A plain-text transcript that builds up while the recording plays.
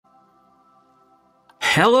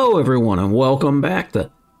Hello everyone and welcome back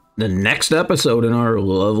to the next episode in our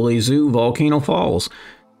lovely zoo, Volcano Falls.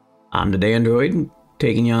 I'm the Dandroid,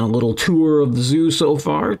 taking you on a little tour of the zoo so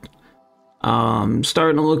far.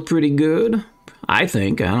 Starting to look pretty good, I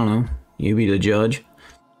think. I don't know, you be the judge.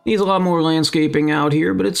 Needs a lot more landscaping out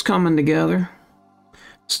here, but it's coming together.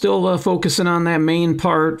 Still focusing on that main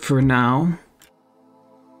part for now.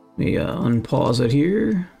 Let me unpause it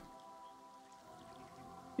here.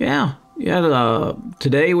 Yeah,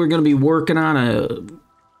 today we're going to be working on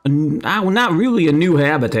not really a new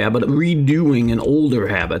habitat, but redoing an older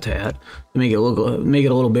habitat to make it a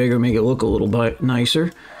little bigger, make it look a little bit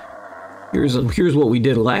nicer. Here's what we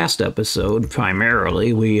did last episode.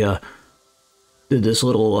 Primarily, we did this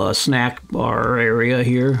little snack bar area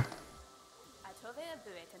here.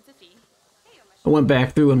 I went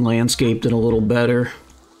back through and landscaped it a little better.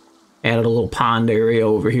 Added a little pond area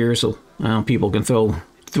over here so people can throw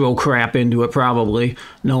crap into it, probably,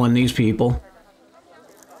 knowing these people.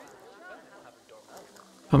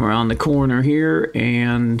 Come around the corner here,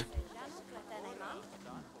 and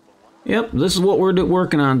yep, this is what we're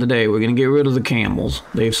working on today. We're gonna get rid of the camels.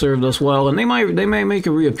 They've served us well, and they may make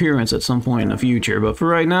a reappearance at some point in the future, but for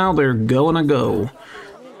right now, they're gonna go.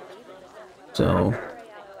 So,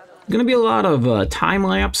 gonna be a lot of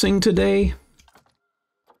time-lapsing today.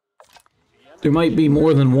 There might be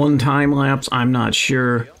more than one time lapse, I'm not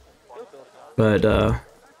sure. But,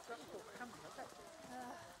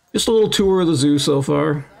 just a little tour of the zoo so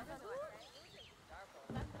far.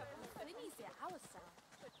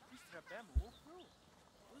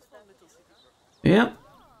 Yep,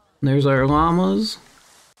 there's our llamas.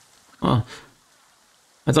 Oh,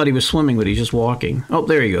 I thought he was swimming, but he's just walking. Oh,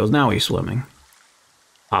 there he goes, now he's swimming.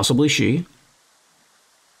 Possibly she.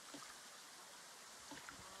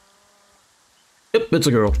 Yep, it's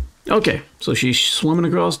a girl. Okay, so she's swimming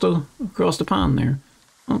across the pond there.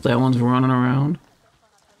 Oh, that one's running around.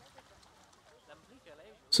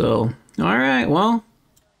 So, alright, well.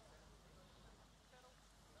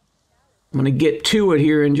 I'm gonna get to it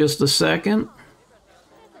here in just a second.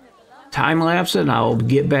 Time-lapse it, I'll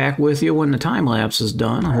get back with you when the time-lapse is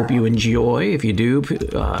done. I hope you enjoy. If you do,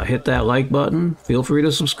 hit that like button. Feel free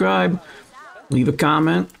to subscribe. Leave a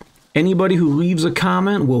comment. Anybody who leaves a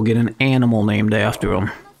comment will get an animal named after them.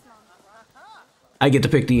 I get to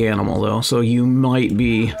pick the animal, though, so you might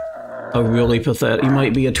be a really pathetic... You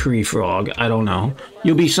might be a tree frog. I don't know.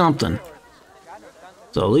 You'll be something.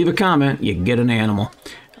 So leave a comment, you get an animal.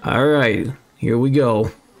 Alright, here we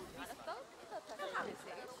go.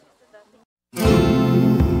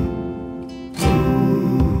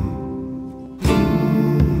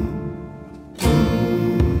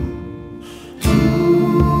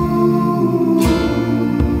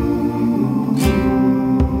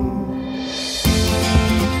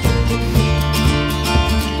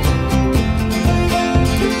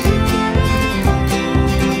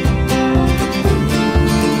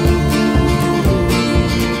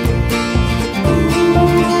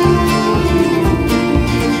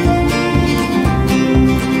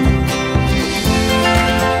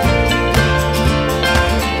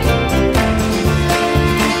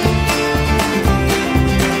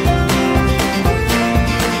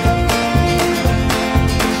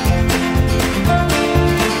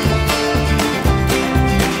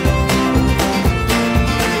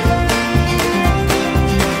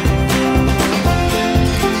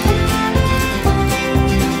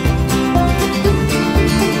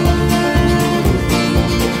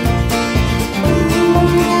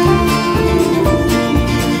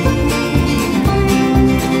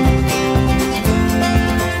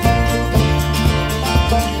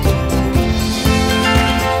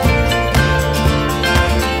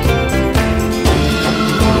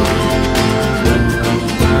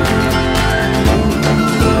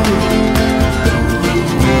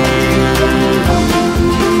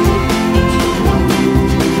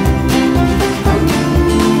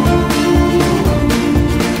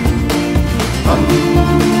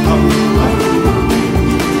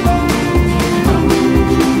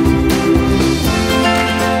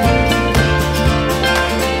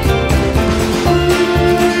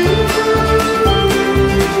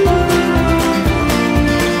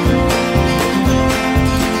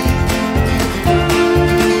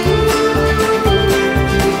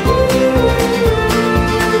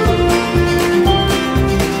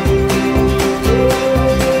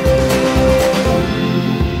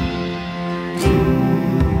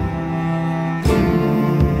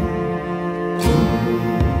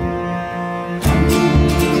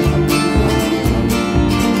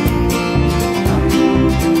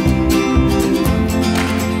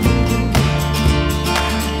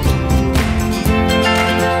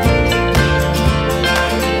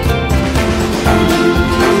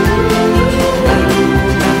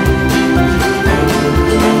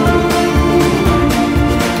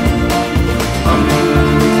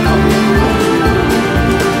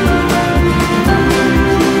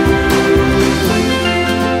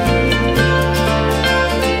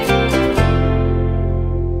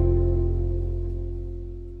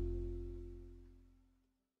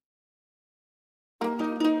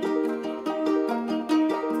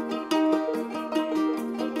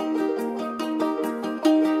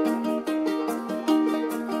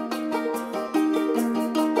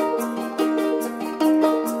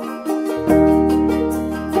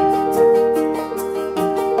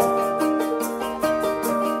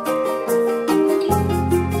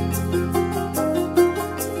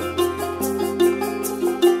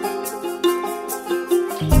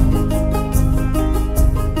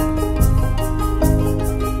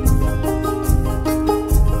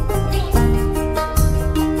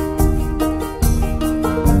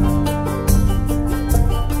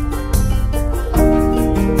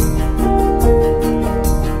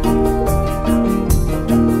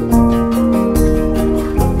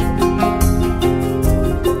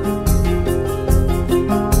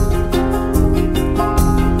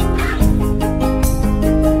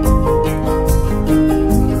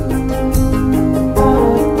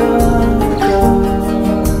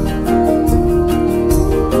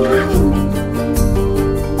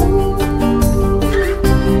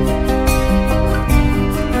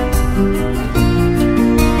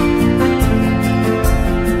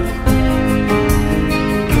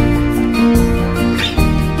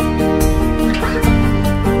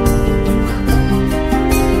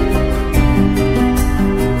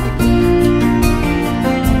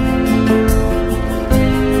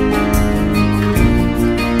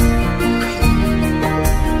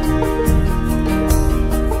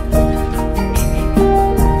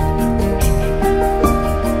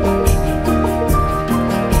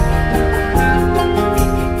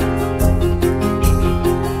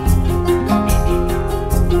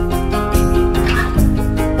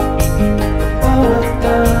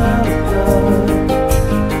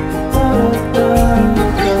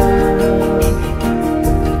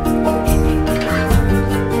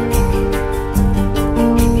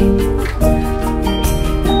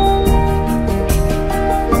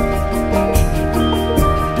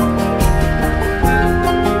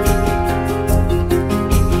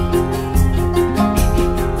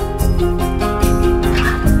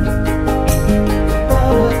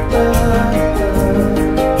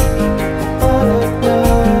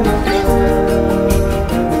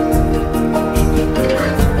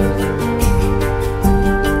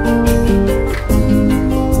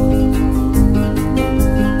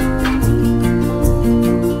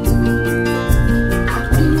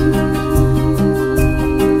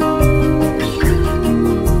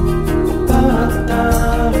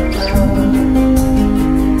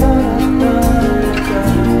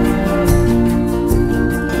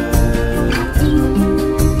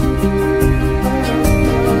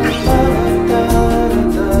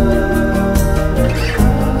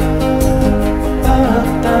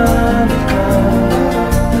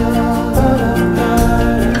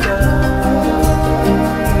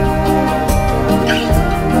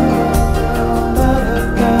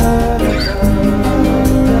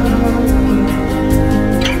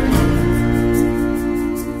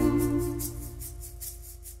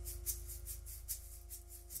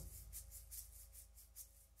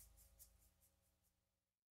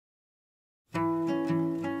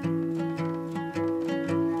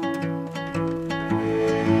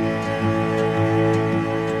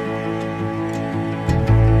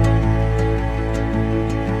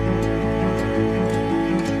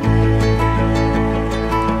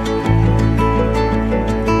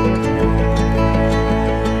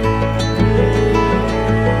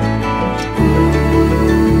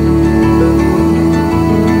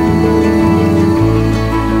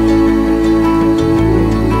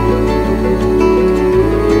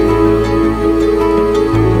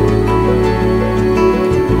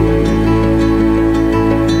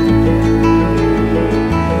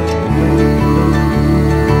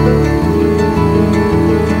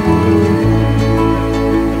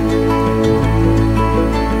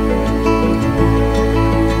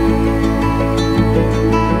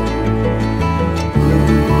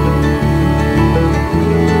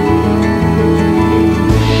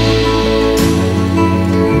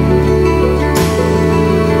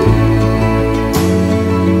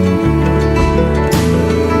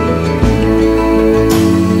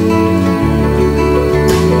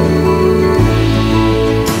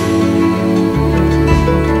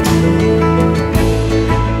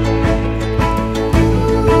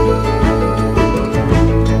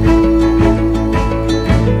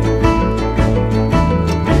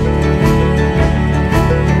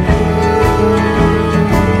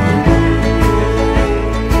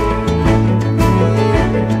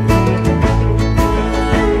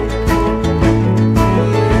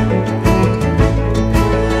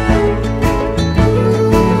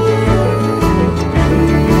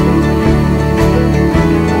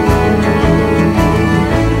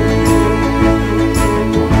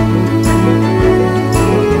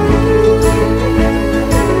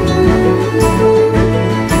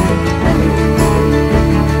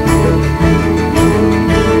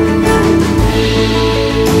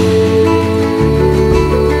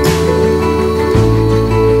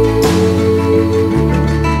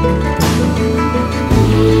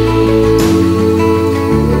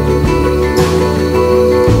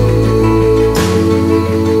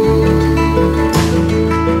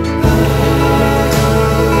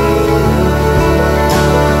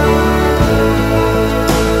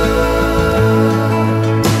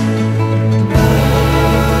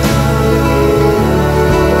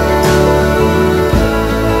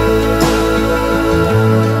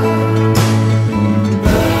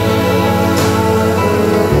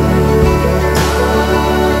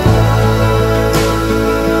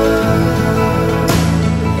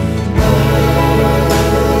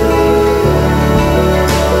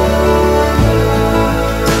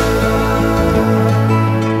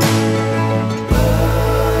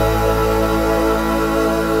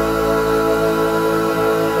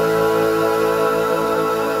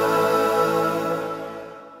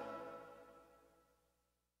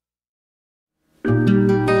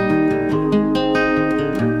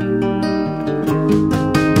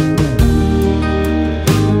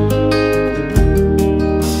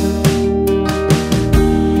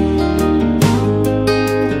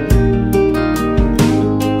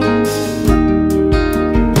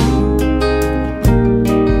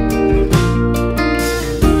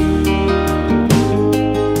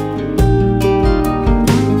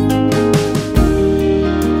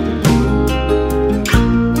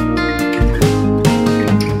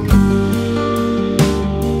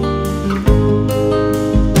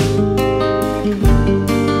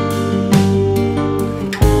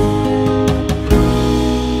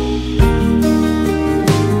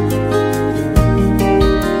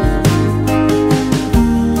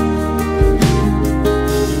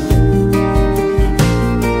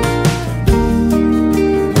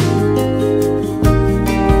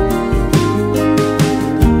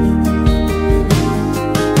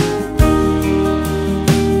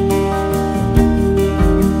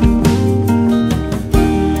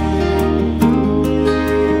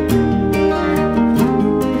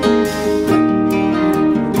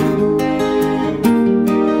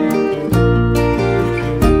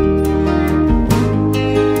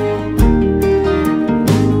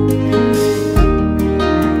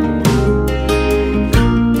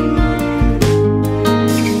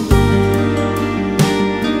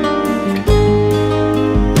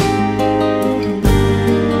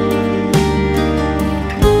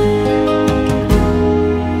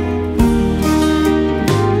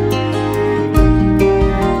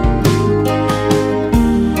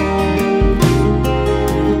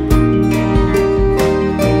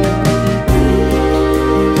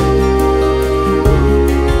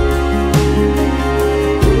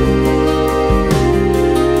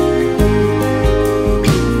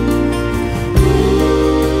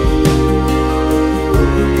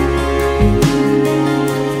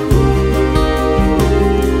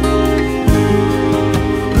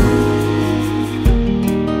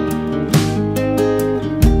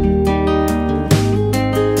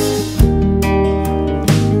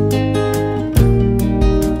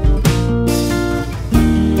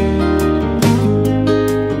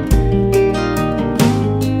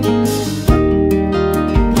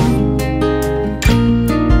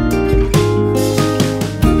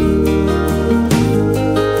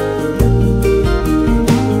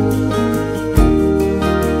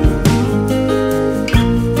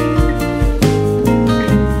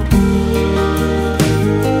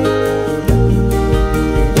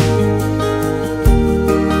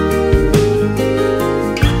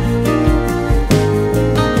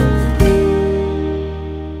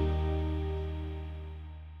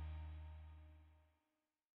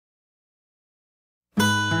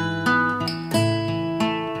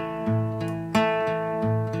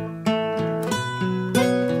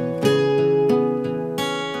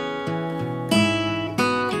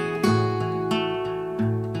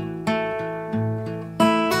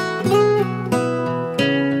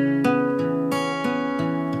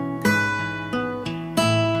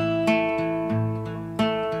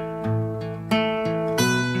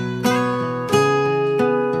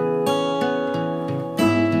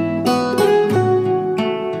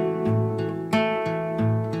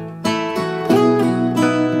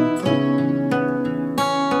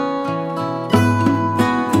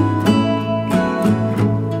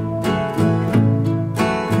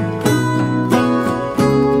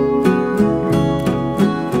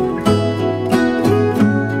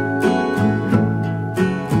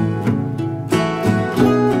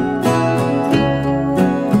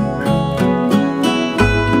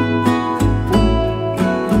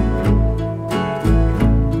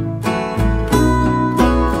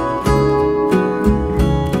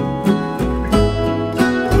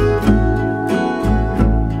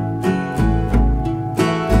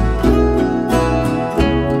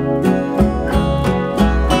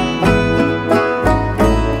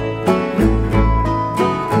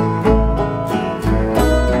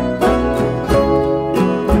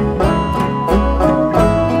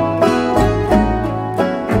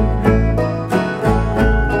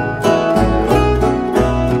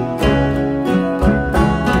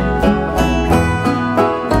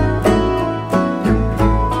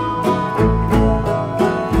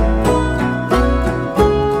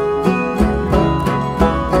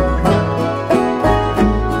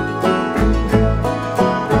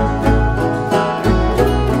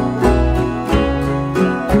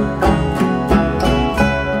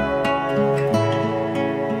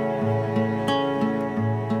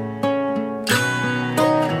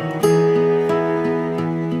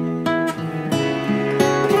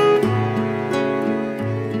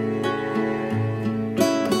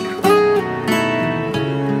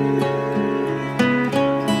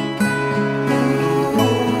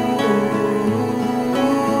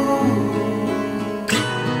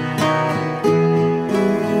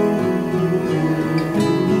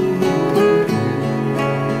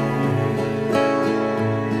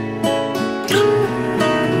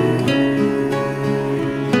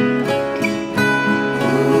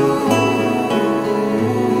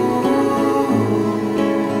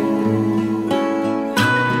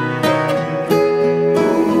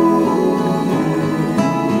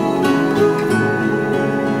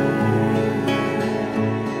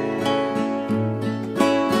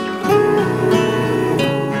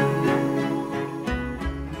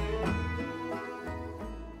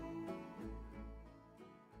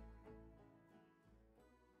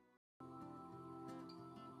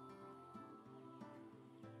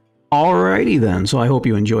 Alrighty then. So I hope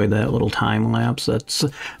you enjoyed that little time lapse.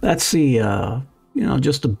 That's the you know,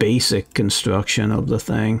 just the basic construction of the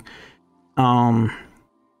thing.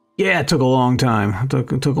 Yeah, it took a long time.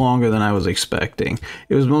 It took longer than I was expecting.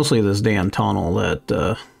 It was mostly this damn tunnel that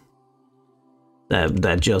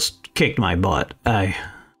that just kicked my butt. I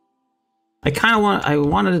kind of I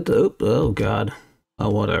wanted it to. Oh God. Oh,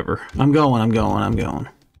 whatever. I'm going.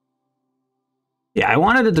 Yeah, I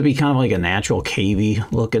wanted it to be kind of like a natural cavey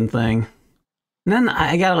looking thing. And then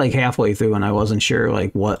I got like halfway through and I wasn't sure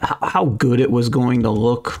like how good it was going to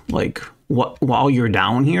look like while you're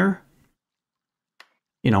down here.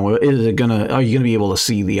 You know, is it gonna, are you gonna be able to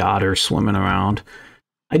see the otters swimming around?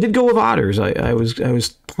 I did go with otters. I was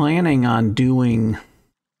planning on doing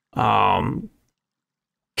caimans,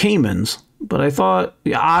 but I thought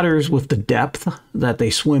the otters, with the depth that they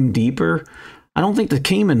swim deeper, I don't think the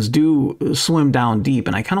caimans do swim down deep,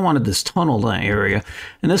 and I kind of wanted this tunnel area,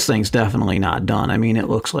 and this thing's definitely not done. I mean, it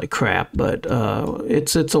looks like crap, but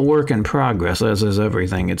it's a work in progress, as is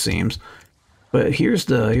everything, it seems. But here's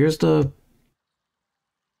the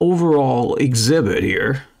overall exhibit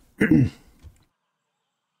here. I'm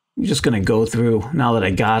just gonna go through, now that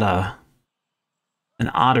I got an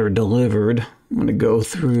otter delivered, I'm gonna go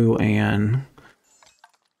through and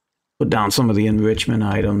put down some of the enrichment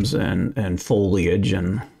items and foliage,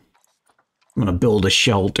 and I'm gonna build a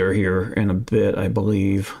shelter here in a bit, I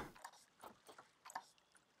believe.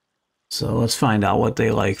 So let's find out what they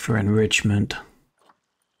like for enrichment.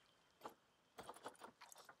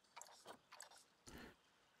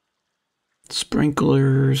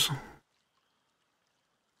 Sprinklers.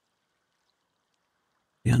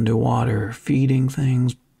 The underwater feeding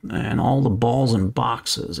things, and all the balls and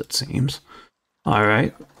boxes, it seems. All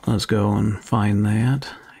right, let's go and find that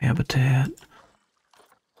habitat.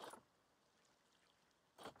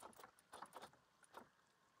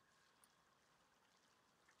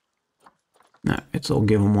 All right, so I'll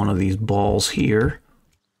give them one of these balls here.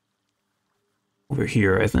 Over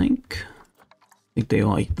here, I think. I think they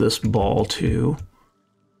like this ball too.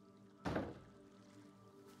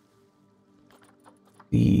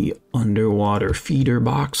 The underwater feeder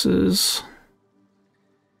boxes.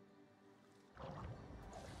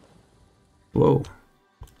 Whoa.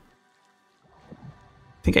 I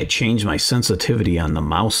think I changed my sensitivity on the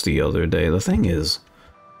mouse the other day. The thing is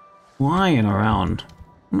flying around.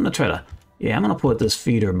 I'm gonna try to, yeah, I'm gonna put this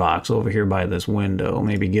feeder box over here by this window.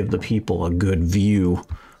 Maybe give the people a good view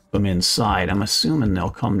from inside. I'm assuming they'll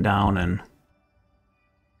come down and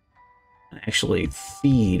actually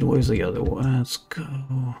feed. Where's the other one? Let's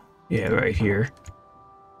go. Yeah, right here.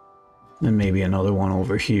 Then maybe another one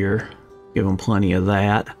over here. Give them plenty of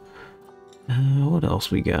that. What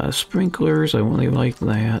else we got? Sprinklers. I really like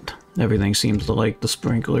that. Everything seems to like the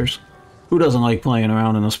sprinklers. Who doesn't like playing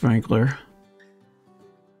around in a sprinkler?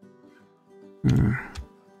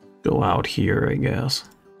 Go out here, I guess.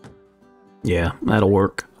 Yeah, that'll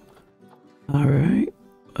work. All right.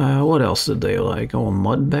 What else did they like? Oh, a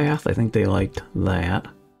mud bath? I think they liked that.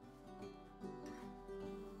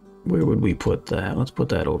 Where would we put that? Let's put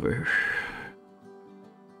that over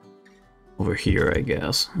here, I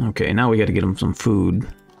guess. Okay, now we got to get them some food.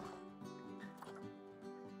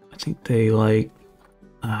 I think they like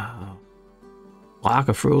block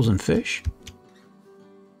of frozen fish.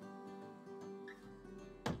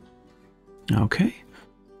 Okay.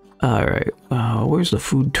 All right. Where's the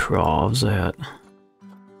food troughs at?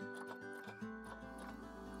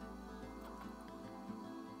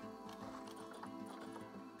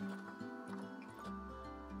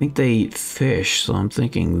 I think they eat fish, so I'm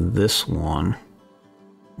thinking this one.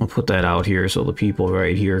 I'll put that out here so the people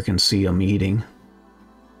right here can see them eating.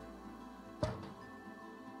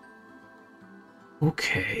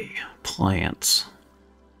 Okay, plants.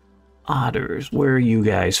 Otters. Where are you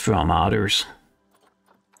guys from, otters?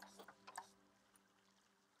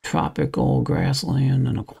 Tropical, grassland,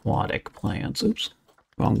 and aquatic plants. Oops,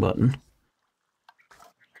 wrong button.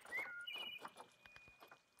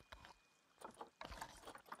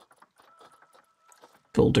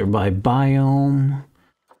 Filter by biome.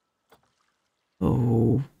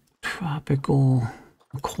 Oh, tropical,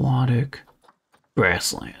 aquatic,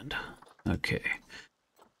 grassland. Okay.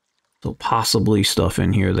 So possibly stuff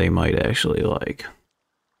in here they might actually like.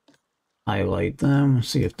 Highlight them,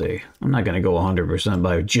 see if they... I'm not going to go 100%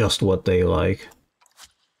 by just what they like.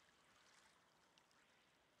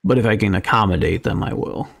 But if I can accommodate them, I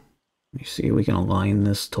will. Let me see, we can align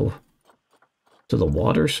this to the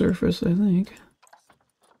water surface, I think.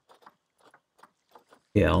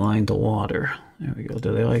 Yeah, align to water. There we go.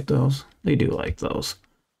 Do they like those? They do like those.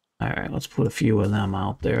 Alright, let's put a few of them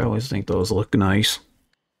out there. I always think those look nice.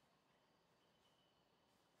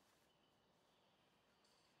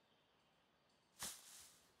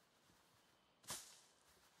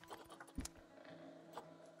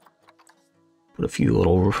 Put a few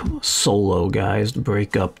little solo guys to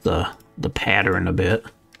break up the pattern a bit.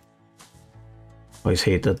 Always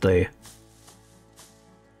hate that they,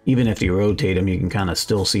 even if you rotate them, you can kind of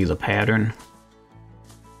still see the pattern.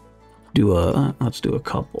 Let's do a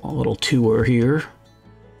couple, a little tour here.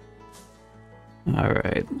 All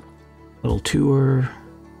right, little tour,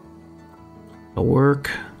 a work.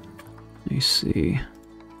 Let me see.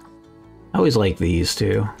 I always like these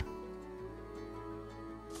too.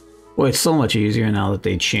 Well, it's so much easier now that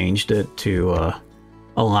they changed it to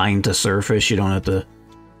align to surface. You don't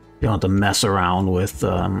have to mess around with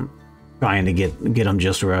trying to get them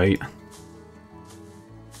just right.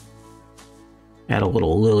 Add a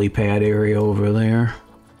little lily pad area over there.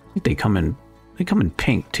 I think they come in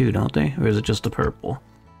pink too, don't they? Or is it just the purple?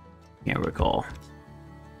 Can't recall.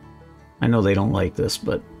 I know they don't like this,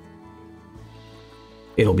 but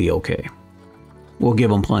it'll be okay. We'll give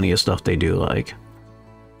them plenty of stuff they do like.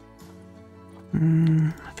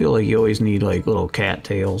 I feel like you always need like little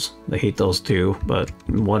cattails. They hate those too, but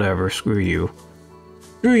whatever, screw you.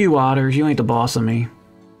 Screw you, Otters, you ain't the boss of me.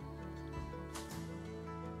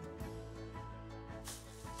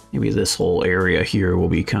 Maybe this whole area here will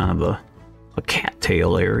be kind of a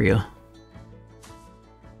cattail area.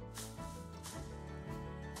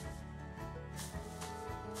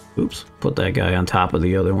 Oops, put that guy on top of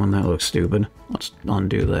the other one. That looks stupid. Let's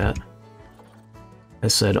undo that. I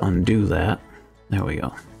said undo that. There we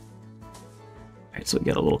go. Alright, so we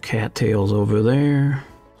got a little cattails over there.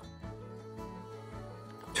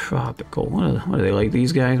 Tropical. What are they like,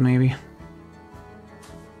 these guys, maybe?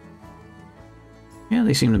 Yeah,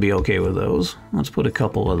 they seem to be okay with those. Let's put a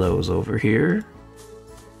couple of those over here.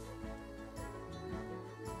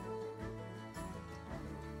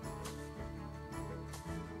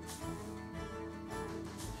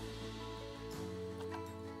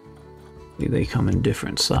 They come in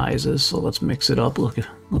different sizes, so let's mix it up. Look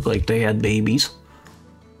like they had babies.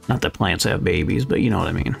 Not that plants have babies, but you know what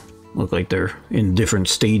I mean. Look like they're in different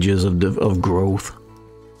stages of growth.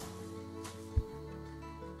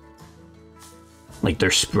 Like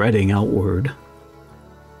they're spreading outward.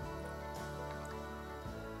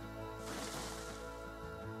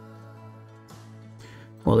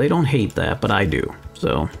 Well, they don't hate that, but I do.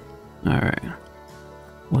 So, alright.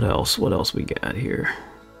 What else? What else we got here?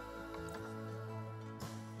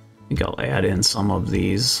 I think I'll add in some of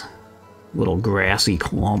these little grassy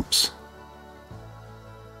clumps.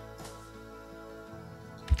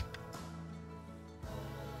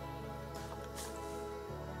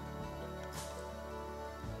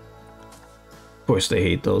 Of course they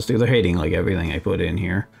hate those too. They're hating like everything I put in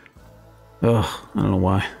here. Ugh, I don't know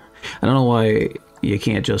why. I don't know why you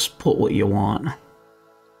can't just put what you want.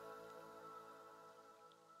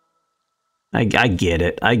 I get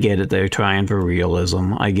it. I get it. They're trying for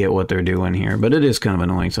realism. I get what they're doing here. But it is kind of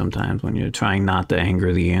annoying sometimes when you're trying not to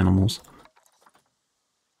anger the animals.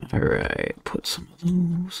 Alright, put some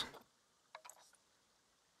of those.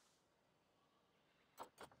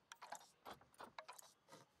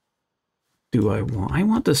 I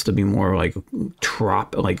want this to be more like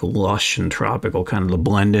like lush and tropical, kind of to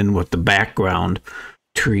blend in with the background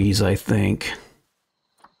trees, I think.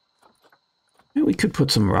 Maybe we could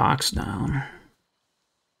put some rocks down.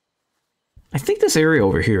 I think this area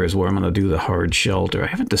over here is where I'm going to do the hard shelter. I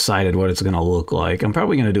haven't decided what it's going to look like. I'm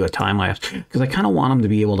probably going to do a time lapse because I kind of want them to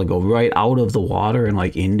be able to go right out of the water and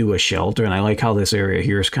like into a shelter. And I like how this area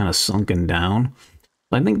here is kind of sunken down.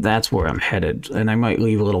 I think that's where I'm headed. And I might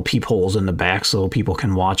leave little peepholes in the back so people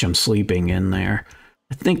can watch them sleeping in there.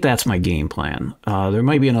 I think that's my game plan. There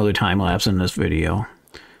might be another time lapse in this video.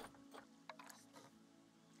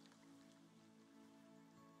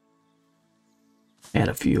 Add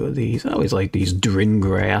a few of these. I always like these drin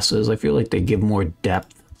grasses. I feel like they give more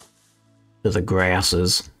depth to the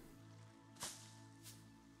grasses.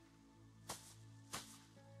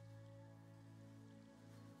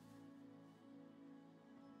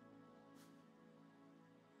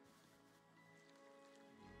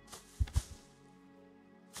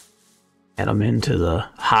 Add them into the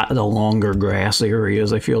longer grass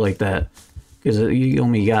areas. I feel like that. Because you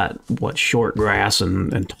only got, what, short grass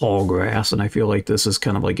and tall grass, and I feel like this is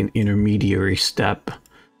kind of like an intermediary step.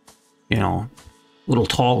 You know, a little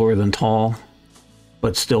taller than tall,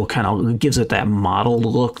 but still kind of gives it that mottled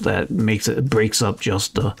look that breaks up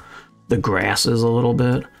just the grasses a little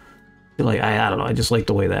bit. Like, I don't know, I just like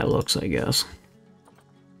the way that looks, I guess.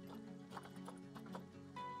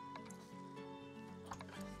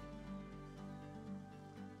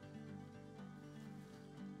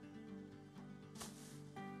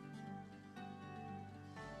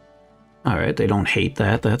 Alright, they don't hate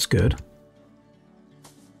that. That's good.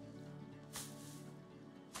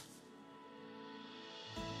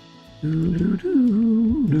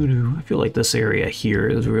 I feel like this area here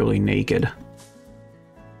is really naked.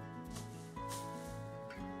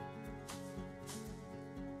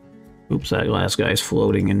 Oops, that last guy's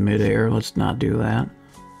floating in midair. Let's not do that.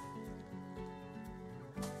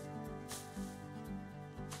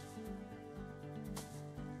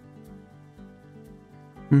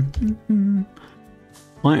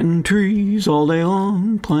 Planting trees all day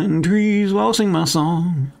long, planting trees while I sing my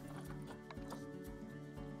song.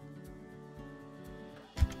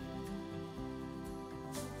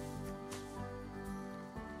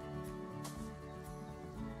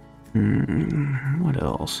 What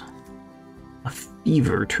else? A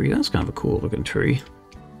fever tree. That's kind of a cool looking tree.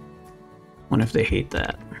 Wonder if they hate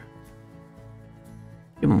that.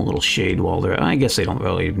 Give them a little shade while they're... I guess they don't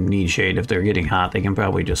really need shade. If they're getting hot, they can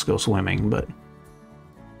probably just go swimming, but...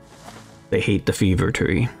 They hate the fever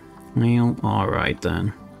tree. Well, alright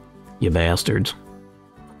then. You bastards.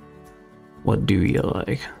 What do you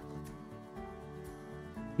like?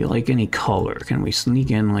 You like any color? Can we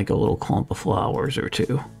sneak in like a little clump of flowers or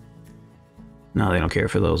two? No, they don't care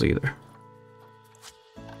for those either.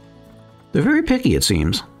 They're very picky, it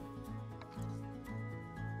seems.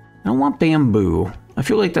 I don't want bamboo. I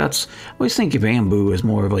feel like that's... I always think bamboo is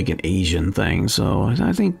more of like an Asian thing, so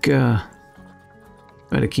I think try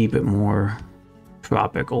to keep it more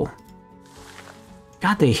tropical.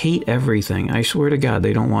 God, they hate everything. I swear to God,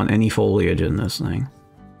 they don't want any foliage in this thing.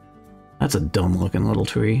 That's a dumb looking little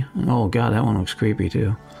tree. Oh God, that one looks creepy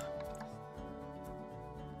too.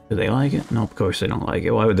 Do they like it? No, of course they don't like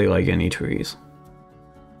it. Why would they like any trees?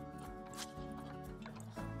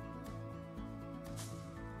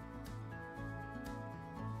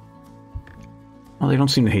 Well, they don't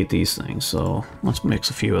seem to hate these things, so let's mix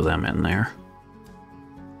a few of them in there.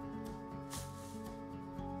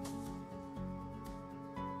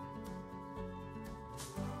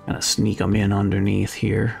 Gotta sneak them in underneath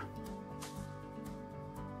here.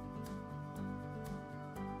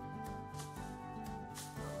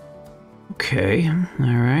 Okay,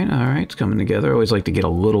 alright, it's coming together. I always like to get a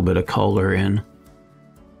little bit of color in. How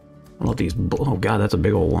about these? Oh God, that's a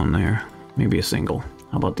big old one there. Maybe a single.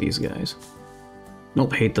 How about these guys?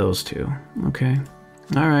 Nope, hate those two. Okay,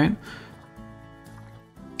 alright.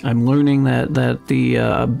 I'm learning that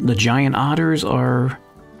the giant otters are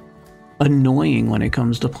annoying when it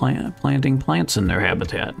comes to planting plants in their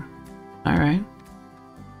habitat. Alright.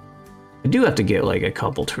 I do have to get like a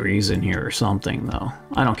couple trees in here or something though.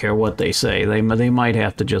 I don't care what they say. They might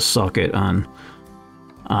have to just suck it on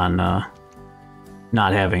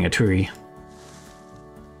not having a tree.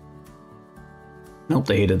 Nope,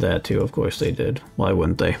 they hated that too. Of course they did. Why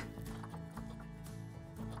wouldn't they?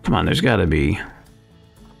 Come on, there's gotta be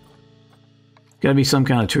some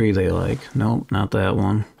kind of tree they like. Nope, not that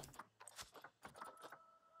one.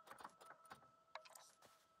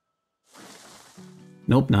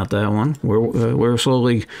 Nope, not that one. We're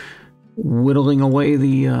slowly whittling away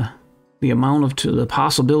the amount of the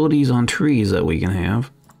possibilities on trees that we can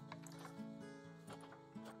have.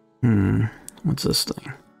 What's this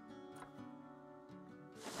thing?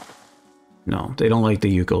 No, they don't like the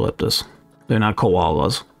eucalyptus. They're not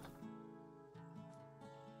koalas.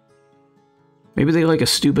 Maybe they like a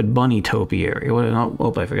stupid bunny topiary.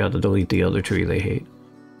 Oh, I forgot to delete the other tree they hate.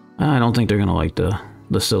 I don't think they're gonna like the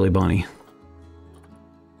silly bunny.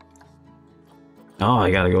 Oh,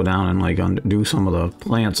 I gotta go down and like do some of the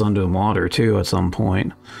plants under the water too at some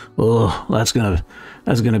point. Ugh, that's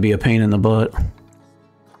gonna be a pain in the butt.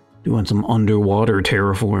 Doing some underwater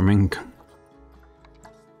terraforming.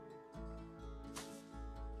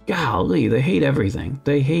 Golly, they hate everything.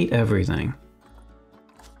 They hate everything.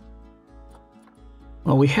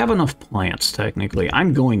 Well, we have enough plants, technically.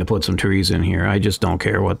 I'm going to put some trees in here. I just don't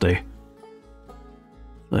care what they...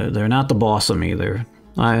 They're not the boss of me.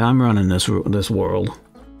 I'm running this world.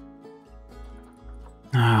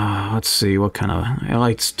 Let's see, what kind of... I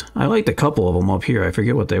liked a couple of them up here. I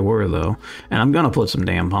forget what they were, though. And I'm gonna put some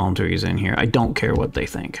damn palm trees in here. I don't care what they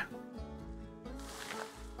think.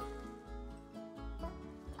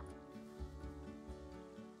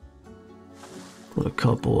 Put a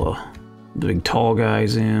couple of big tall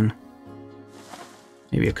guys in.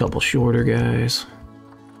 Maybe a couple shorter guys.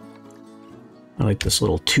 I like this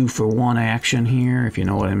little 2-for-1 action here, if you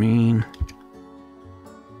know what I mean.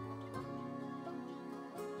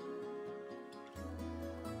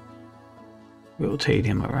 Rotate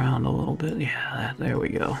him around a little bit. Yeah, there we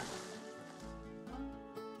go.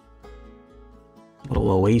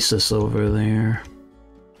 Little oasis over there.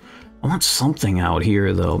 I want something out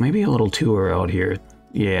here, though. Maybe a little tour out here.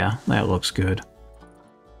 Yeah, that looks good.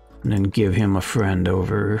 And then give him a friend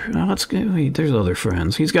over. Oh, let's go. Wait, there's other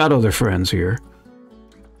friends. He's got other friends here.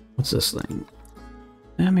 What's this thing?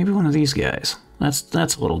 Yeah, maybe one of these guys. That's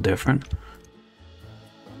a little different.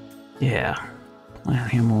 Yeah.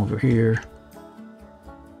 Plant him over here.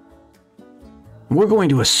 We're going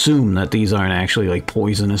to assume that these aren't actually like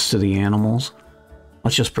poisonous to the animals.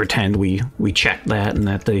 Let's just pretend we checked that and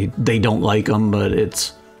that they don't like them, but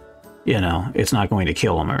it's, you know, it's not going to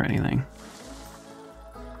kill them or anything.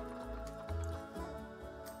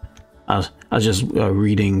 I was just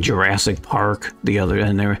reading Jurassic Park the other,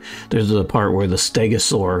 and there's the part where the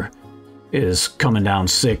stegosaur is coming down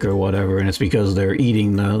sick or whatever, and it's because they're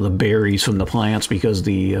eating the berries from the plants because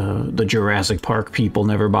the Jurassic Park people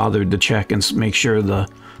never bothered to check and make sure the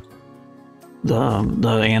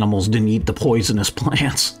animals didn't eat the poisonous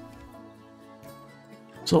plants.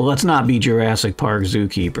 So let's not be Jurassic Park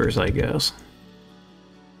zookeepers, I guess.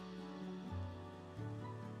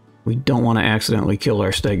 We don't want to accidentally kill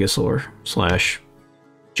our stegosaur /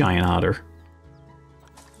 giant otter.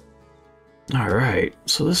 Alright,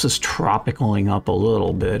 so this is tropicaling up a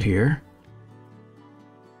little bit here.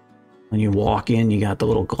 When you walk in, you got the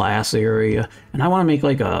little glass area. And I want to make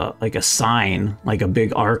like a sign, like a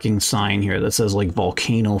big arcing sign here that says like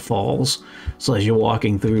Volcano Falls. So as you're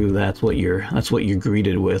walking through, that's what you're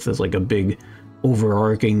greeted with, is like a big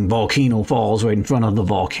overarching Volcano Falls right in front of the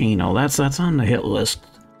volcano. That's on the hit list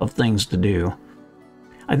of things to do.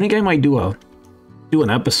 I think I might do an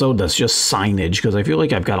episode that's just signage, because I feel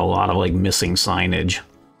like I've got a lot of like missing signage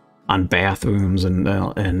on bathrooms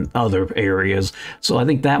and other areas. So I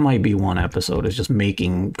think that might be one episode, is just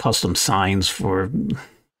making custom signs for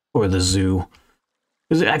the zoo.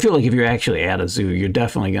 Because I feel like if you're actually at a zoo, you're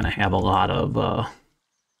definitely going to have a lot of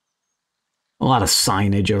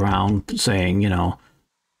signage around saying, you know,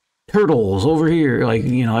 turtles over here, like,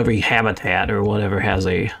 you know, every habitat or whatever has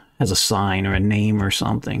a sign or a name or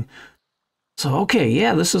something. So okay,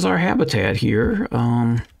 yeah, this is our habitat here.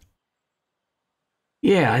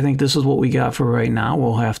 Yeah, I think this is what we got for right now.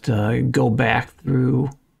 We'll have to go back through.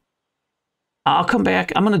 I'll come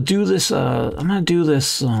back. I'm gonna do this.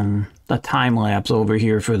 The time lapse over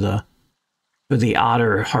here for the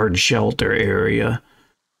otter hard shelter area,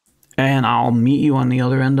 and I'll meet you on the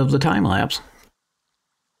other end of the time lapse.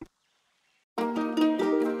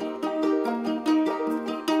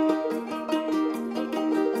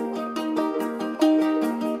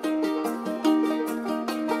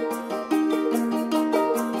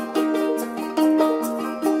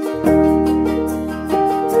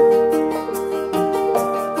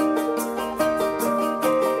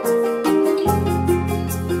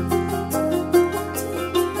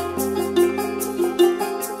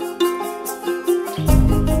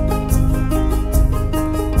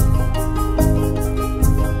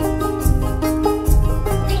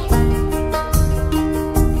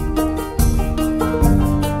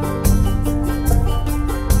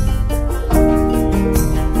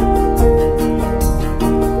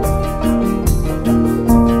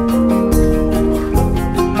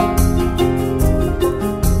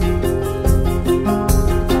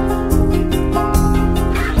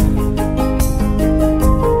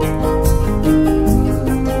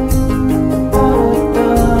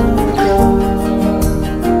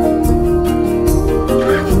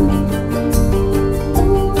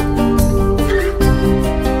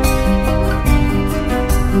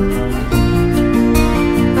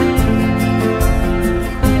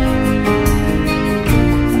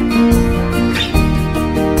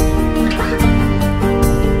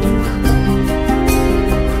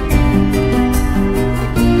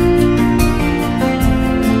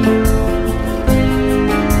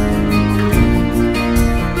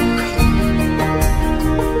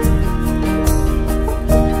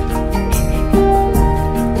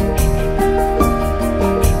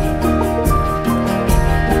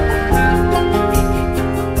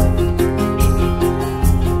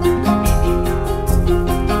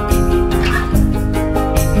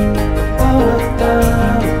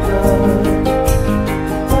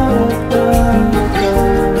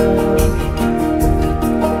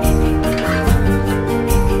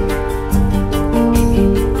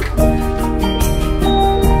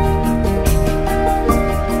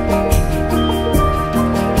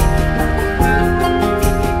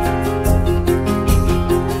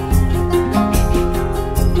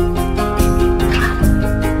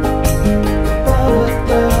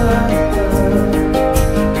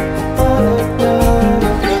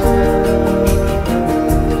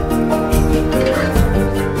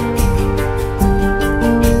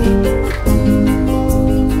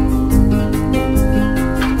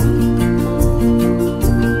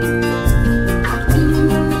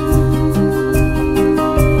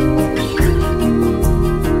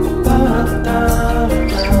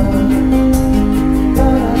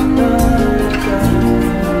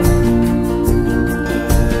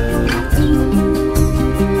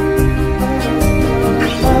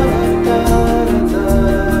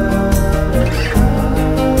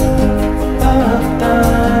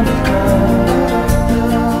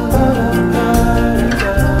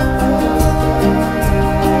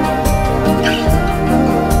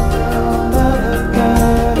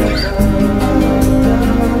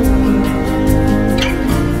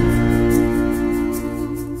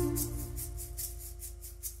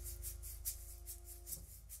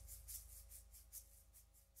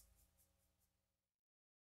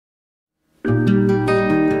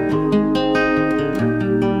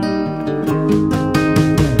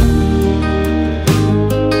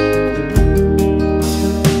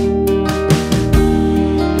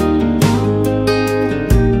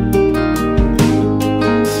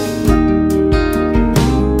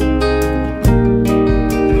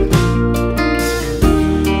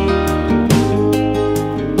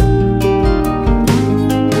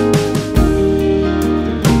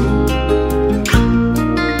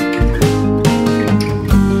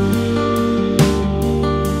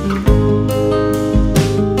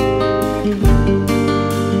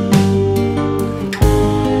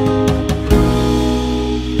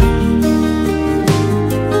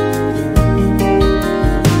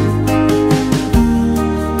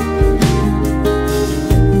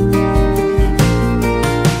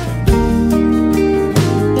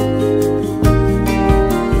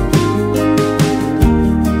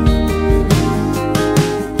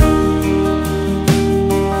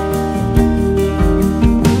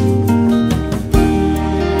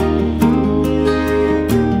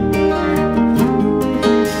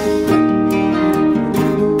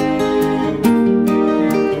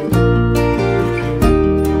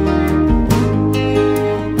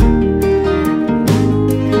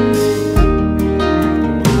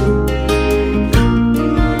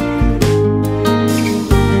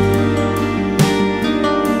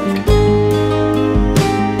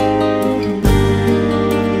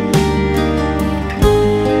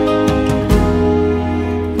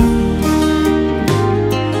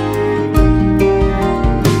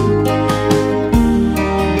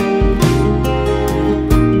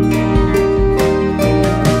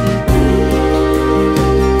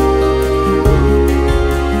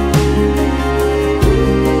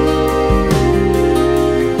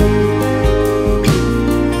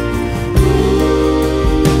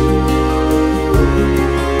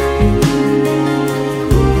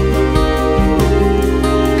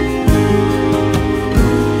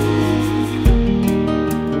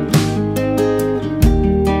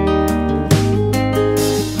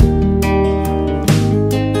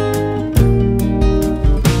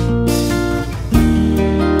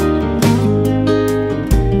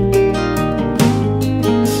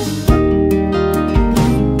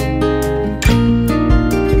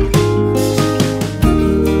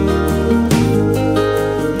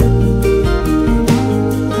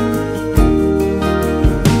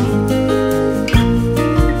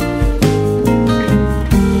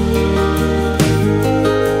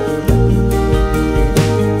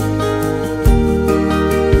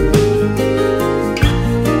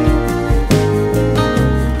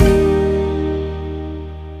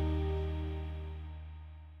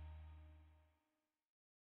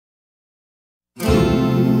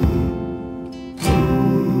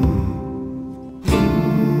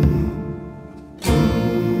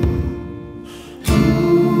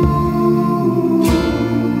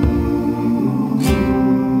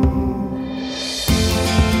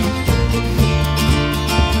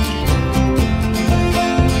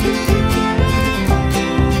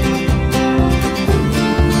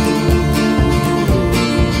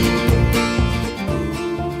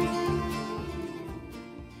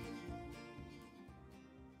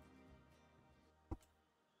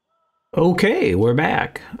 Okay, we're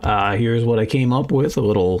back. Here's what I came up with, a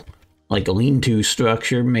little like a lean-to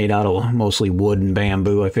structure made out of mostly wood and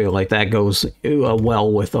bamboo. I feel like that goes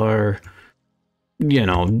well with our, you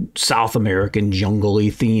know, South American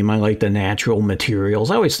jungle-y theme. I like the natural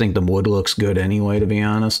materials. I always think the wood looks good anyway, to be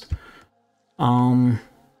honest. Yeah,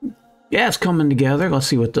 it's coming together. Let's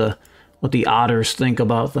see what the otters think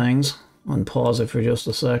about things. Unpause it for just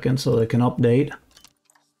a second so they can update.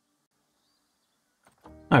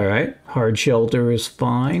 Alright, hard shelter is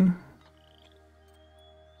fine.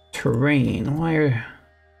 Terrain,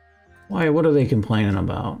 what are they complaining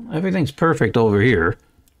about? Everything's perfect over here.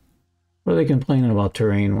 What are they complaining about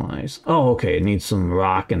terrain-wise? Oh, okay, it needs some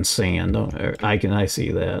rock and sand. Oh, I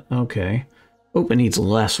see that. Okay. Oh, it needs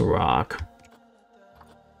less rock.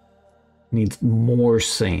 Needs more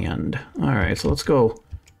sand. Alright, so let's go.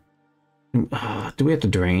 Do we have to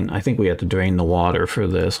drain? I think we have to drain the water for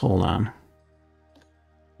this. Hold on.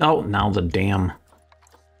 Oh, now the dam.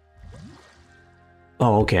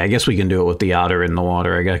 Oh, okay. I guess we can do it with the otter in the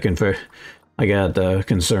water. I got concerned. I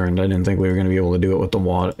didn't think we were going to be able to do it with the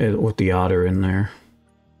water, with the otter in there.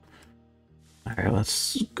 All right,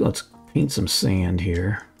 let's paint some sand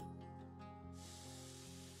here.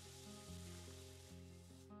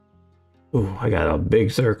 Ooh, I got a big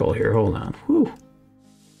circle here. Hold on. Whew.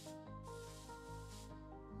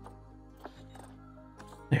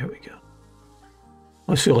 There we go.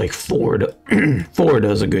 I feel like four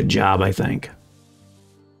does a good job, I think.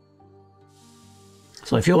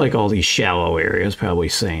 So I feel like all these shallow areas probably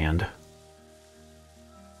sand.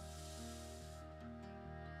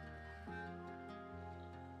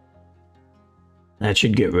 That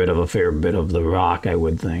should get rid of a fair bit of the rock, I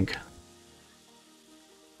would think.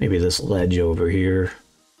 Maybe this ledge over here.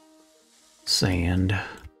 Sand.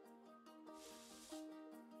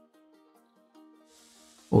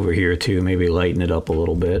 Over here too, maybe lighten it up a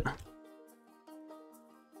little bit.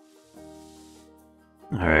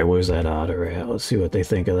 Alright, where's that otter at? Let's see what they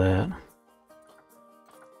think of that.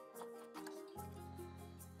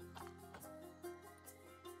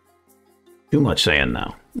 Too much sand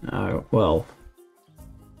now. Well,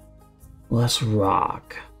 less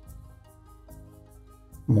rock.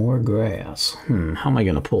 More grass. How am I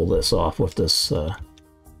going to pull this off with this...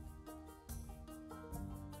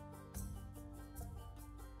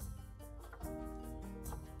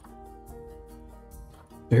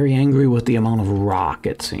 Very angry with the amount of rock,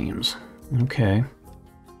 it seems. Okay.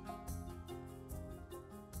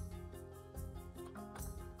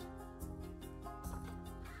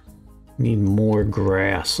 Need more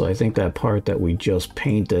grass, so I think that part that we just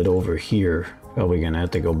painted over here, probably gonna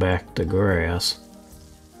have to go back to grass.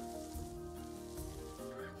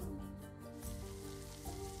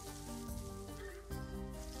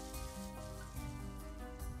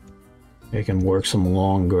 I can work some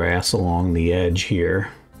long grass along the edge here.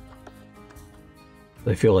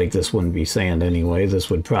 I feel like this wouldn't be sand anyway. This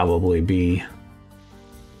would probably be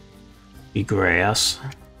grass.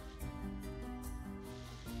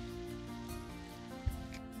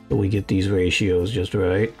 So we get these ratios just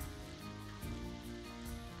right.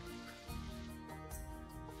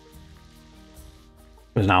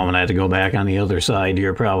 Because now I'm going to have to go back on the other side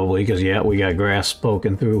here probably, because yeah, we got grass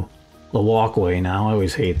poking through the walkway now. I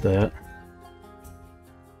always hate that.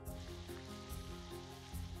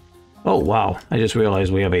 Oh, wow. I just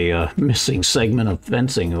realized we have a missing segment of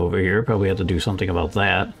fencing over here. Probably have to do something about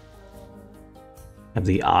that. Have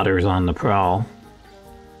the otters on the prowl.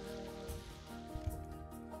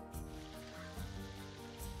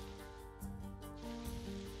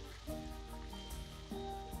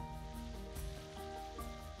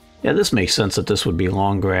 Yeah, this makes sense that this would be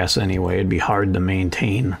long grass anyway. It'd be hard to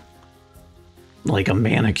maintain like a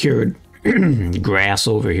manicured grass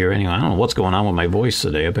over here anyway. I don't know what's going on with my voice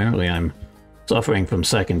today. Apparently I'm suffering from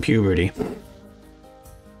second puberty.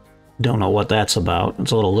 Don't know what that's about.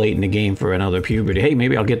 It's a little late in the game for another puberty. Hey,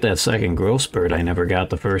 maybe I'll get that second growth spurt I never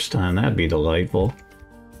got the first time. That'd be delightful.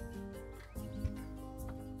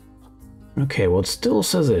 Okay, well it still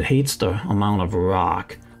says it hates the amount of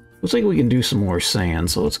rock. Looks like we can do some more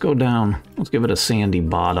sand, so let's go down. Let's give it a sandy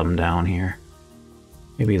bottom down here.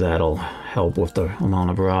 Maybe that'll help with the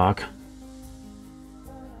amount of rock.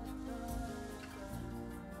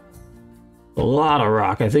 A lot of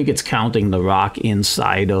rock. I think it's counting the rock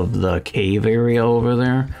inside of the cave area over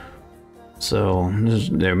there. So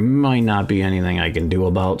there might not be anything I can do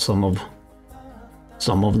about some of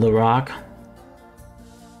the rock.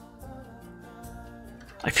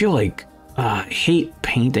 I feel like I hate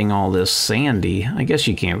painting all this sandy. I guess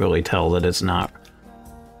you can't really tell that it's not,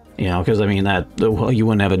 you know, because I mean well, you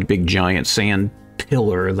wouldn't have a big giant sand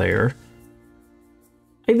pillar there.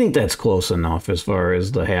 I think that's close enough as far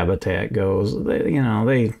as the habitat goes.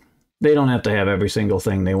 They don't have to have every single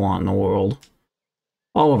thing they want in the world.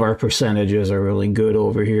 All of our percentages are really good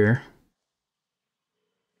over here.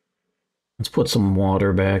 Let's put some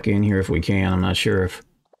water back in here if we can. I'm not sure if...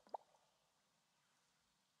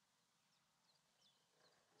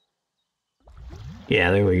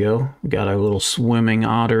 Yeah, there we go. We got our little swimming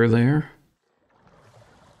otter there.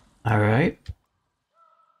 All right.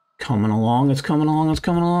 Coming along, it's coming along, it's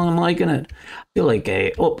coming along. I'm liking it. I feel like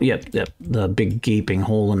yep, the big gaping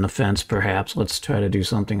hole in the fence, perhaps. Let's try to do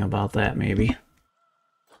something about that, maybe.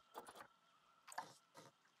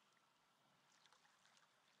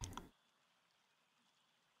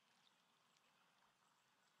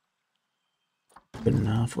 Good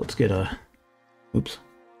enough. Let's get a... Oops.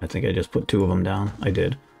 I think I just put 2 of them down. I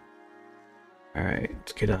did. All right,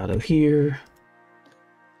 let's get out of here.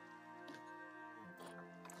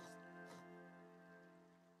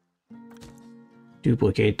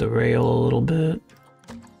 Duplicate the rail a little bit.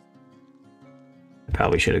 I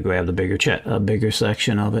probably should have grabbed a bigger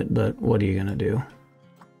section of it, but what are you gonna do?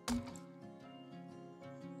 I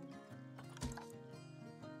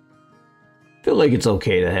feel like it's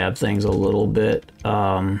okay to have things a little bit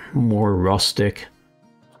more rustic.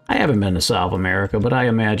 I haven't been to South America, but I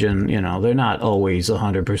imagine, they're not always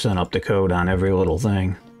 100% up to code on every little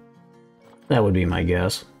thing. That would be my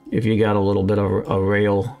guess. If you got a little bit of a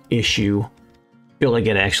rail issue, I feel like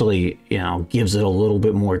it actually, gives it a little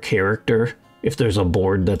bit more character if there's a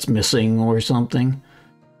board that's missing or something.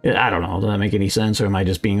 I don't know, does that make any sense, or am I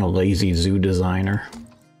just being a lazy zoo designer?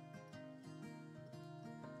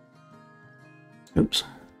 Oops,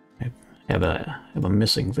 I have a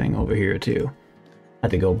missing thing over here too. I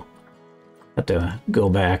have to go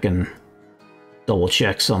back and double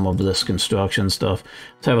check some of this construction stuff.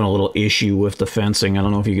 It's having a little issue with the fencing. I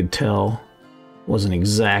don't know if you could tell. Wasn't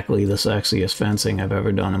exactly the sexiest fencing I've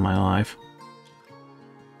ever done in my life.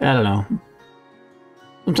 I don't know.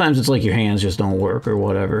 Sometimes it's like your hands just don't work or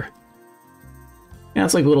whatever. Yeah,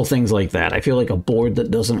 it's like little things like that. I feel like a board that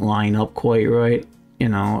doesn't line up quite right,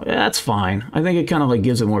 that's fine. I think it kind of like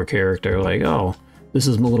gives it more character. Like, oh, this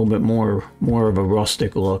is a little bit more of a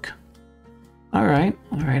rustic look. All right.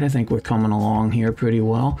 I think we're coming along here pretty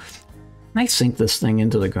well. Can I sink this thing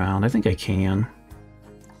into the ground? I think I can.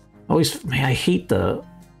 Man, I hate the...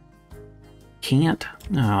 Can't?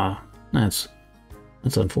 Ah, that's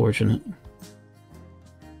unfortunate.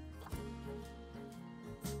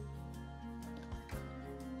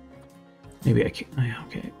 Maybe I can...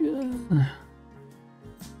 Okay.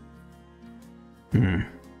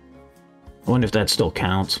 I wonder if that still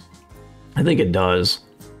counts. I think it does.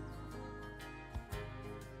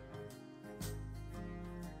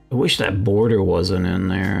 I wish that border wasn't in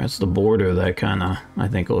there. It's the border that kind of, I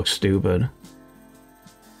think, looks stupid.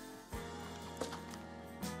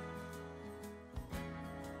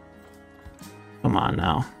 Come on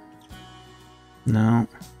now. No.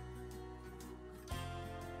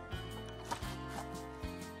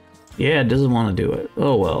 Yeah, it doesn't want to do it.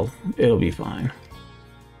 Oh well, it'll be fine.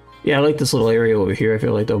 Yeah, I like this little area over here. I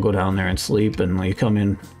feel like they'll go down there and sleep, and when you come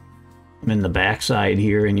in, I'm in the backside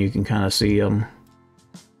here, and you can kind of see them.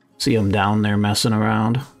 See them down there messing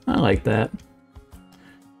around. I like that.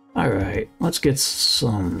 Alright, let's get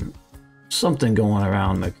something going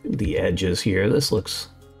around the edges here. This looks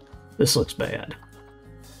bad.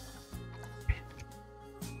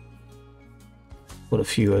 Put a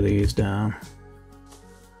few of these down.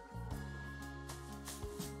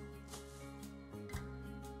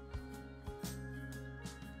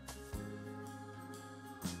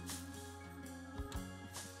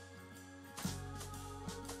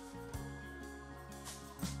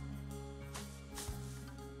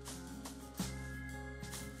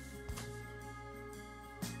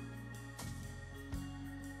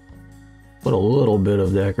 Put a little bit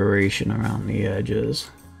of decoration around the edges.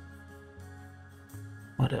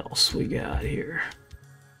 What else we got here?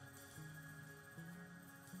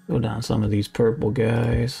 Go down some of these purple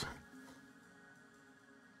guys.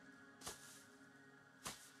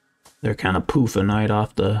 They're kind of poofing right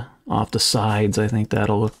off the sides. I think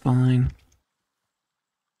that'll look fine.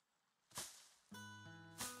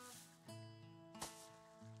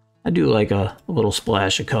 I do like a little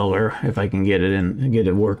splash of color if I can get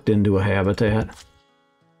it worked into a habitat.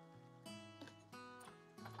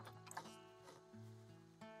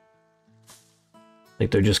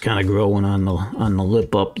 Like they're just kind of growing on the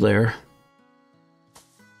lip up there.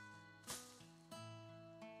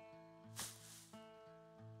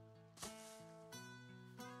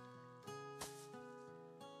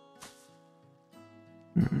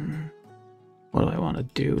 What do I want to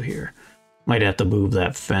do here? Might have to move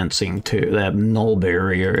that fencing too, that null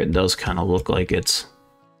barrier. It does kind of look like it's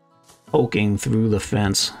poking through the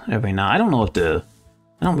fence every now. I don't know if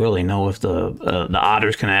I don't really know if the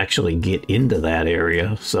otters can actually get into that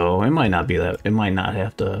area, so it might not be that. It might not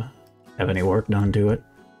have to have any work done to it.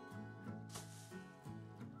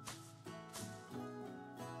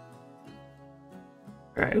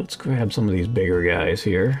 All right, let's grab some of these bigger guys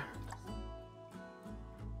here.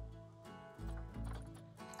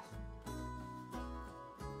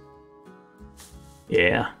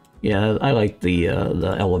 Yeah, yeah, I like the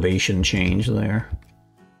elevation change there.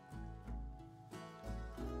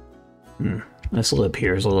 This lip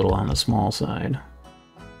here is a little on the small side.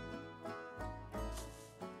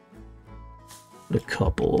 Put a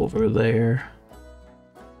couple over there.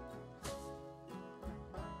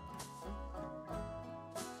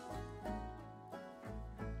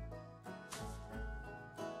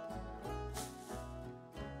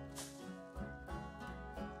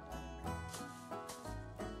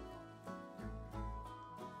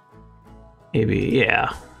 Maybe,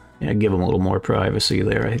 yeah. Yeah, give them a little more privacy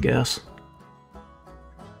there, I guess.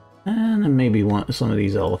 And then maybe some of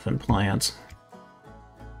these elephant plants.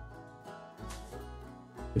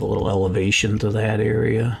 Give a little elevation to that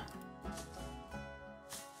area.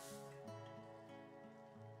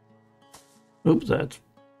 Oops, that's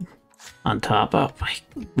on top of.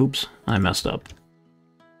 Oops, I messed up.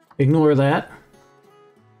 Ignore that.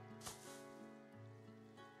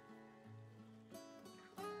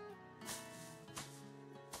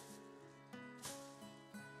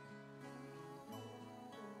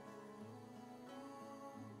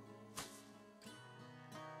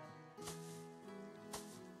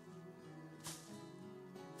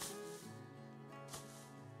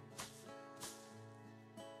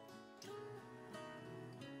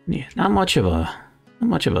 Yeah, not much of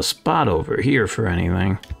a spot over here for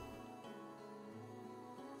anything.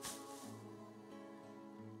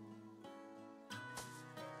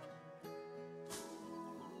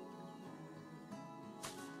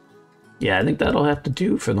 Yeah, I think that'll have to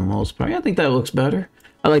do for the most part. Yeah, I think that looks better.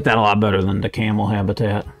 I like that a lot better than the Camel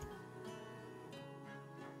Habitat.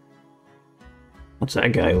 What's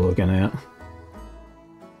that guy looking at?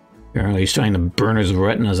 Apparently he's trying to burn his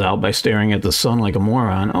retinas out by staring at the sun like a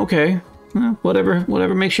moron. Okay, well,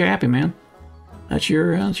 whatever makes you happy, man. That's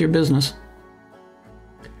your business.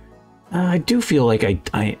 I do feel like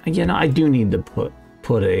I do need to put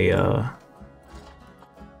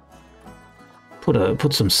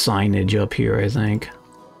some signage up here, I think.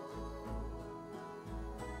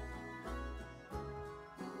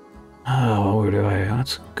 Oh, where do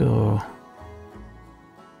let's go.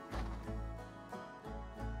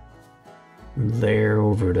 There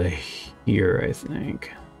over to here, I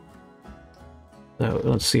think. So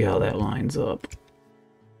let's see how that lines up.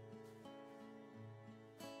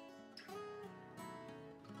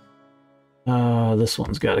 This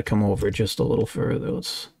one's got to come over just a little further.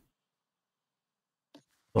 Let's.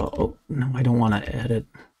 Oh no, I don't want to edit.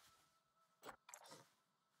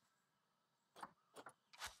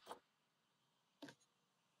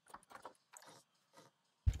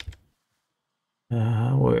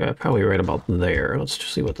 We're probably right about there. Let's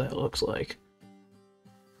just see what that looks like.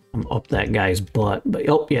 I'm up that guy's butt, but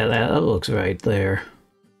oh yeah, that looks right there.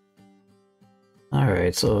 All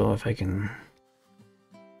right, so if I can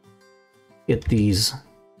get these.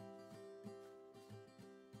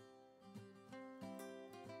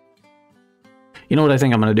 You know what I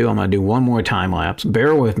think I'm going to do? I'm going to do one more time lapse.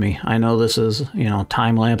 Bear with me. I know this is,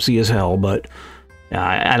 time lapsey as hell, but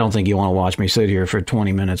I don't think you want to watch me sit here for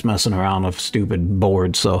 20 minutes messing around with stupid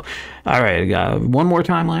boards. So, all right, one more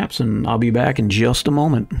time lapse, and I'll be back in just a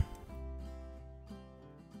moment.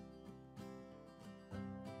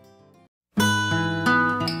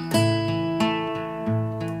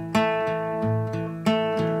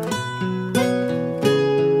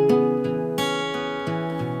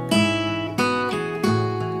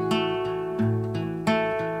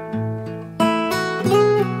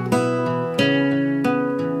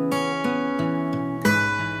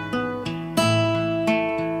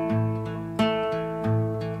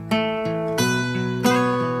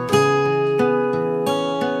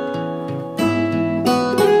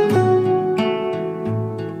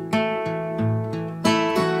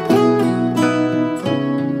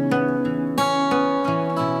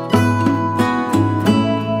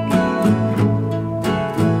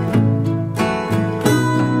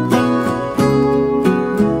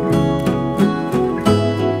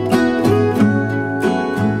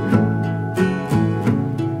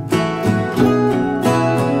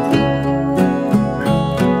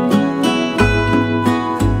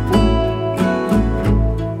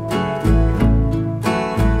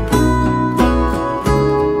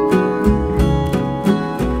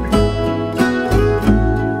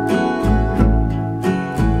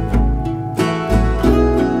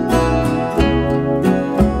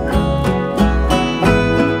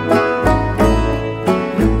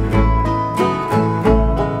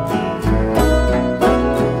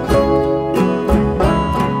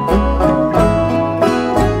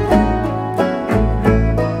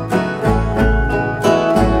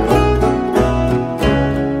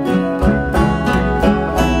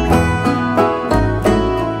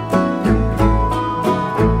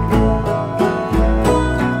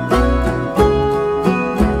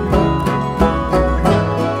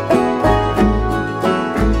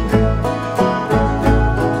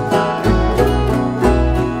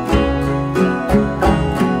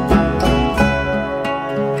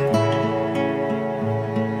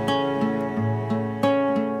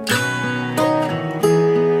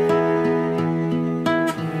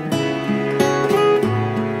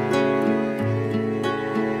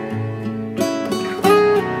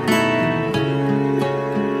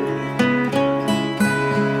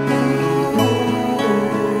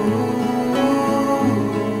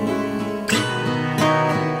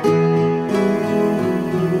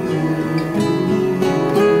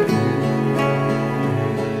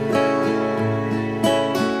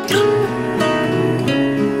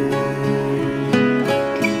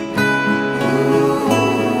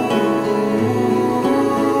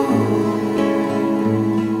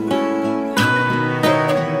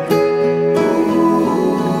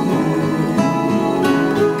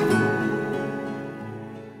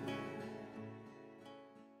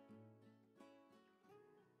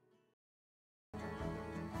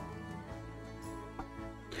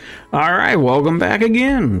 Alright, welcome back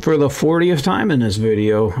again for the 40th time in this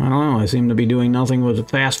video. I don't know, I seem to be doing nothing with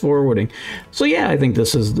fast forwarding. So yeah, I think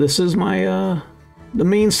this is my the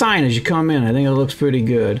main sign as you come in. I think it looks pretty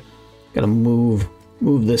good. Gotta move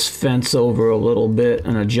this fence over a little bit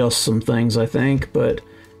and adjust some things, I think,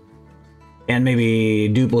 and maybe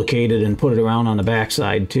duplicate it and put it around on the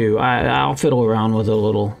backside too. I'll fiddle around with it a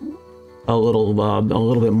little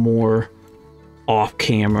bit more off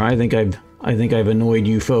camera. I think I've annoyed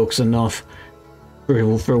you folks enough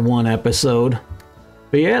for one episode.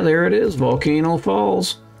 But yeah, there it is, Volcano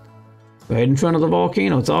Falls. Right in front of the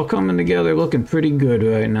volcano. It's all coming together, looking pretty good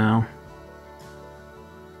right now.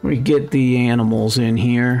 We get the animals in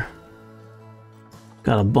here.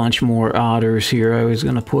 Got a bunch more otters here I was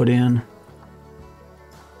gonna put in.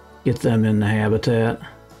 Get them in the habitat.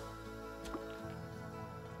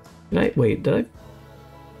 Did I?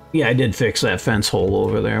 Yeah, I did fix that fence hole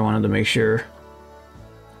over there. I wanted to make sure.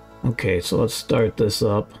 Okay, so let's start this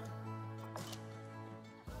up.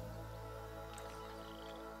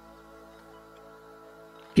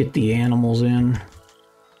 Get the animals in.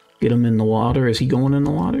 Get him in the water. Is he going in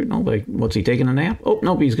the water? No, like, what's he, taking a nap? Oh,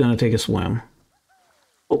 nope, he's gonna take a swim.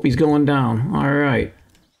 Oh, he's going down. All right.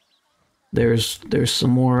 There's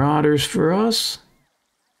some more otters for us.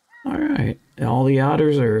 All right, all the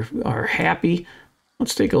otters are happy.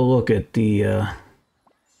 Let's take a look at the. I'm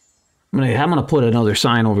gonna put another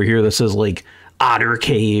sign over here that says like Otter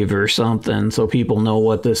Cave or something, so people know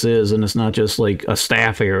what this is, and it's not just like a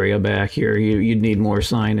staff area back here. You'd need more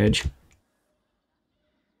signage.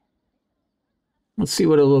 Let's see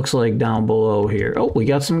what it looks like down below here. Oh, we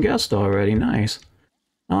got some guests already. Nice.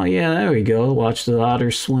 Oh yeah, there we go. Watch the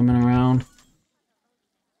otters swimming around.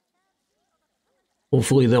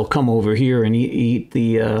 Hopefully they'll come over here and eat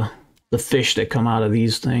the fish that come out of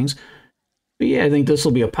these things. But yeah, I think this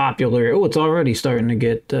will be a popular. Oh, it's already starting to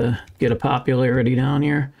get a popularity down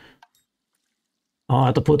here. I'll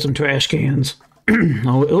have to put some trash cans.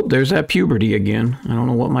 Oh, there's that puberty again. I don't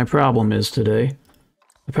know what my problem is today.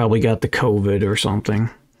 I probably got the COVID or something.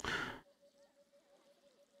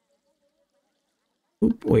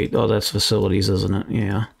 Oop, wait, oh, that's facilities, isn't it?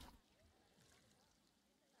 Yeah.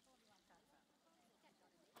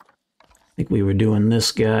 I think we were doing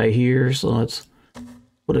this guy here, so let's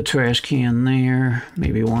put a trash can there.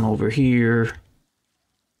 Maybe one over here.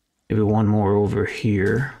 Maybe one more over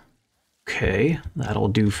here. Okay, that'll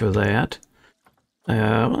do for that.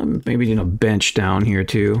 Maybe a bench down here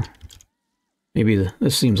too. Maybe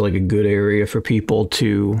this seems like a good area for people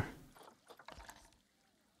to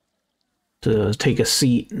take a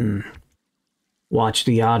seat and watch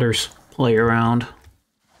the otters play around.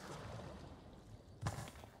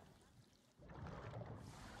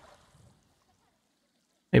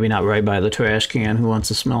 Maybe not right by the trash can. Who wants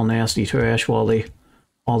to smell nasty trash while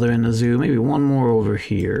they're in the zoo? Maybe one more over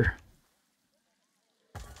here.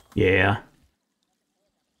 Yeah.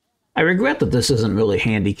 I regret that this isn't really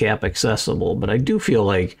handicap accessible, but I do feel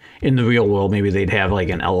like in the real world maybe they'd have like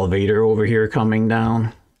an elevator over here coming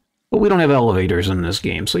down. But we don't have elevators in this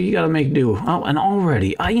game, so you gotta make do. Oh, and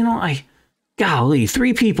already, golly,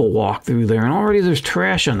 3 people walk through there, and already there's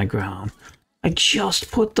trash on the ground. I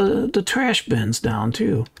just put the trash bins down,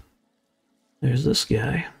 too. There's this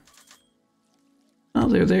guy. Oh,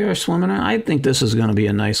 there they are swimming around. I think this is going to be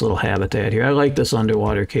a nice little habitat here. I like this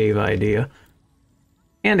underwater cave idea.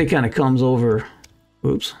 And it kind of comes over...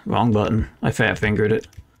 Oops, wrong button. I fat-fingered it.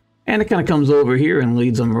 And it kind of comes over here and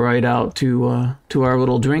leads them right out to our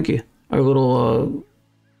little our little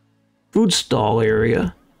food stall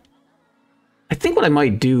area. I think what I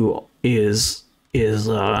might do is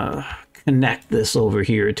connect this over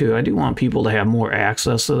here too. I do want people to have more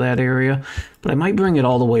access to that area, but I might bring it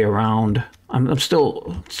all the way around. I'm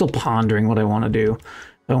still pondering what I want to do.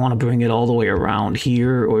 If I want to bring it all the way around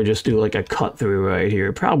here or just do like a cut through right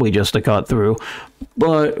here. Probably just a cut through,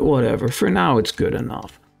 but whatever. For now, it's good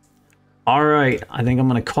enough. All right, I think I'm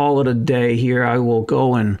going to call it a day here. I will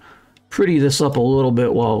go and pretty this up a little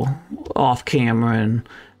bit while off camera, and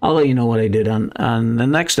I'll let you know what I did on the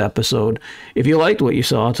next episode. If you liked what you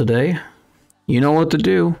saw today, you know what to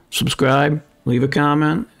do. Subscribe, leave a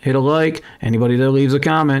comment, hit a like. Anybody that leaves a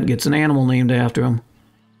comment gets an animal named after them.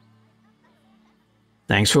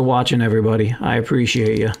 Thanks for watching, everybody. I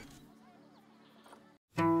appreciate you.